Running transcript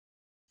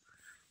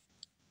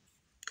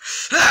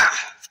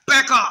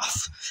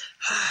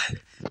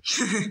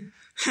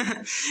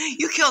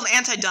You killed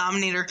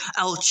Anti-Dominator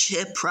El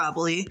Chip,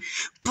 probably.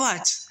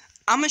 But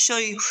I'm gonna show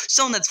you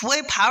someone that's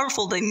way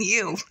powerful than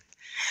you.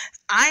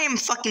 I am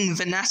fucking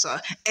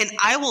Vanessa, and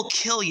I will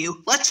kill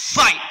you. Let's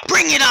fight!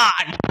 Bring it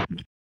on!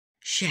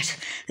 Shit,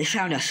 they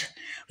found us.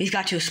 We've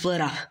got to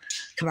split up.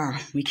 Come on,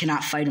 we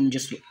cannot fight them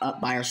just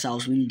up by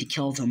ourselves. We need to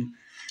kill them,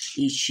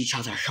 each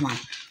other. Come on,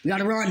 we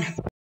gotta run.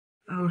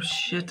 Oh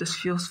shit, this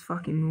feels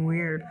fucking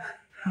weird.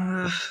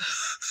 I'm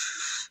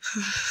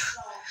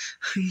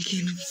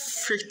getting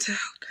freaked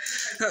out.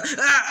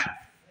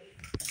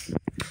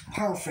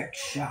 Perfect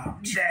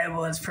shot. That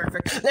was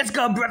perfect. Let's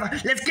go, brother.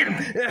 Let's get him.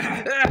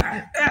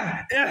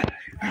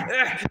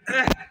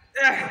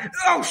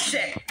 Oh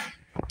shit.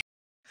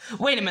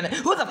 Wait a minute.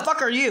 Who the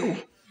fuck are you?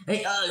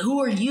 Hey, who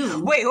are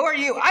you? Wait, who are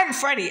you? I'm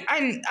Freddy.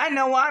 I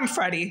know I'm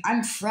Freddy.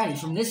 I'm Freddy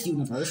from this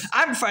universe.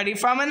 I'm Freddy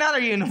from another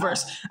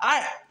universe.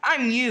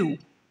 I'm you.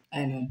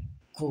 I know.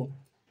 Cool.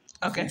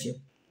 Okay. Nice to meet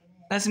you.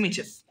 Nice to meet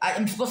you.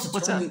 I'm supposed to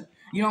What's turn up? you.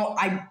 You know,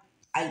 I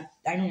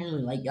don't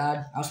really like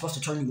God. I was supposed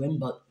to turn you in,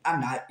 but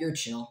I'm not. You're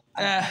chill.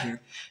 I'm not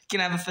here.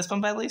 Can I have a fist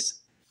bump at least?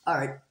 All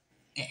right.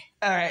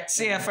 Alright,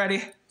 see ya,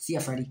 Freddy. See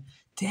ya, Freddy.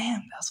 Damn,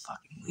 that was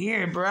fucking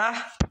weird,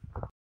 bruh.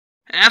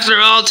 After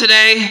all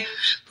today,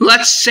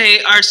 let's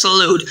say our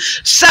salute.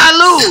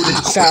 Salud!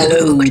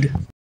 Salud.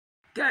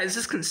 Guys,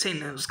 this couldn't say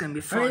that it was gonna be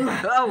fun.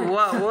 Relax. Oh,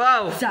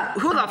 whoa. Stop.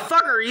 Who the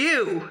fuck are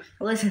you?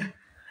 Listen,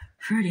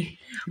 Freddy.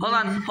 Hold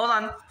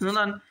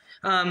on.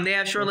 They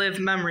have short-lived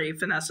memory,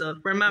 Vanessa.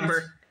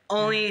 Remember,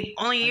 only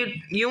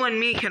you and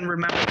me can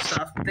remember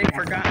stuff. They've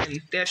forgotten.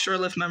 They have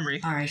short-lived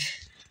memory. All right.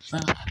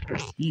 Well,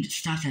 you need to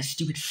stop that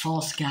stupid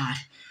false god.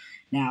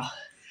 Now,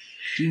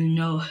 do you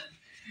know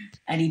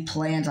any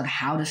plans on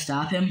how to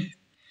stop him?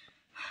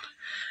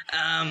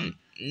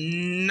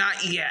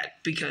 Not yet,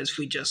 because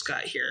we just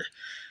got here.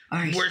 All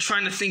right. We're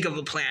trying to think of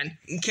a plan.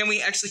 Can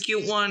we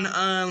execute one,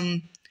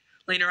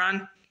 later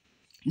on?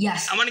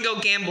 Yes. I want to go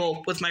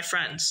gamble with my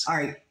friends. All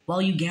right.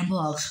 While you gamble,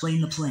 I'll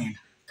explain the plan.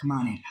 Come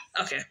on in.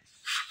 Okay.